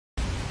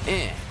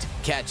and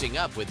catching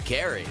up with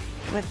Carrie.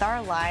 With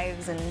our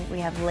lives and we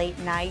have late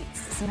nights,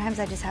 sometimes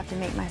I just have to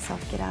make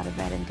myself get out of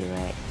bed and do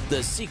it.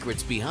 The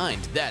secrets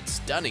behind that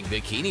stunning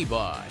bikini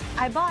bod.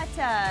 I bought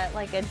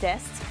like a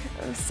desk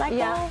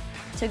cycle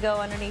to go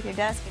underneath your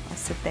desk. I'll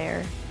sit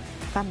there.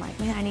 I'm like,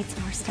 man, I need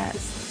some more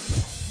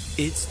steps.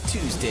 It's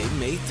Tuesday,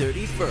 May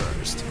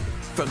 31st.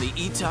 From the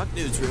E-Talk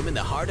newsroom in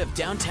the heart of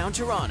downtown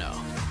Toronto,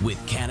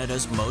 with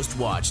Canada's most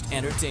watched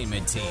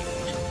entertainment team,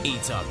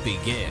 E-Talk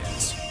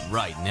begins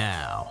right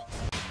now.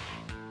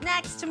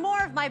 Next,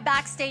 more of my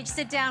backstage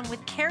sit-down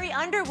with Carrie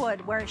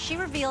Underwood, where she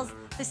reveals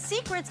the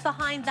secrets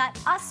behind that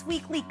Us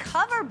Weekly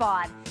cover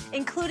bod,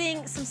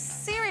 including some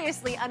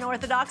seriously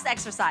unorthodox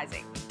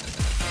exercising.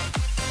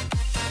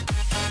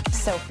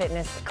 So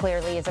fitness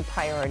clearly is a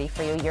priority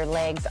for you. Your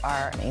legs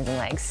are amazing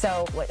legs.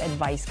 So what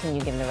advice can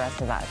you give the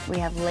rest of us? We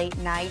have late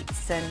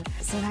nights, and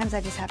sometimes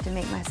I just have to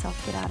make myself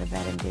get out of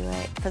bed and do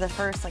it. For the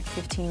first like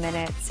 15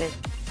 minutes,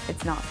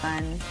 it's not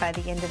fun. By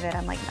the end of it,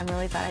 I'm like, I'm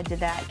really glad I did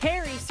that.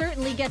 Carrie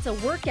certainly gets a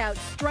workout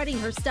strutting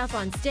her stuff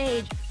on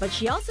stage, but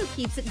she also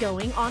keeps it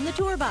going on the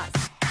tour bus.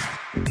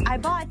 I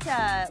bought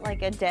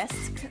like a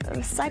desk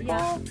cycle.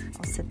 I'll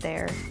sit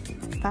there.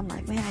 I'm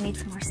like, man, I need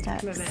some more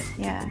steps.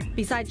 Yeah.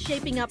 Besides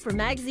shaping up for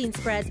magazine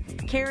spreads,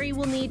 Carrie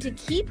will need to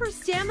keep her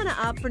stamina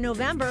up for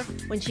November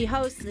when she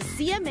hosts the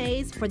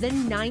CMAs for the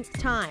 9th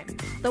time.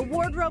 The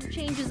wardrobe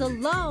changes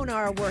alone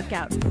are a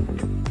workout.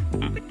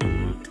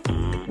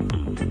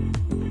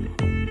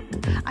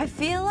 I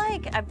feel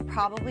like I've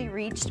probably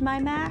reached my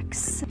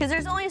max because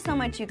there's only so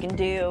much you can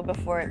do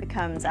before it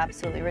becomes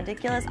absolutely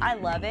ridiculous. I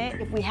love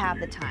it if we have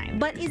the time.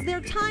 But is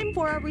there time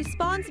for a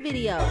response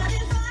video?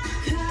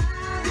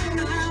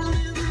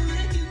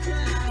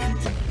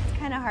 It's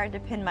kind of hard to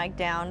pin Mike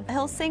down.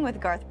 He'll sing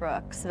with Garth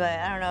Brooks, but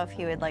I don't know if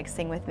he would like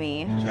sing with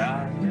me.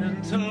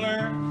 Trying to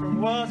learn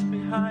from what's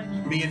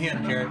behind me and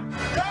him, Carrie.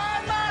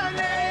 Write my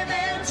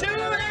name into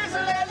this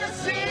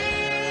legacy.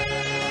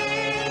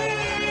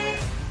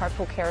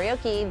 Carpool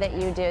karaoke that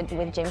you did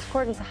with James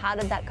Corden. So how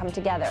did that come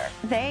together?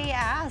 They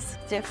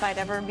asked if I'd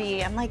ever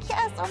be. I'm like,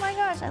 yes, oh my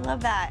gosh, I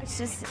love that. It's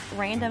just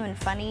random and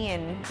funny,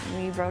 and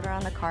we rode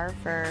around the car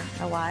for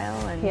a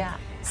while and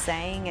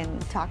sang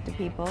and talked to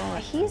people.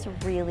 He's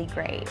really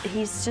great.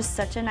 He's just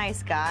such a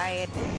nice guy.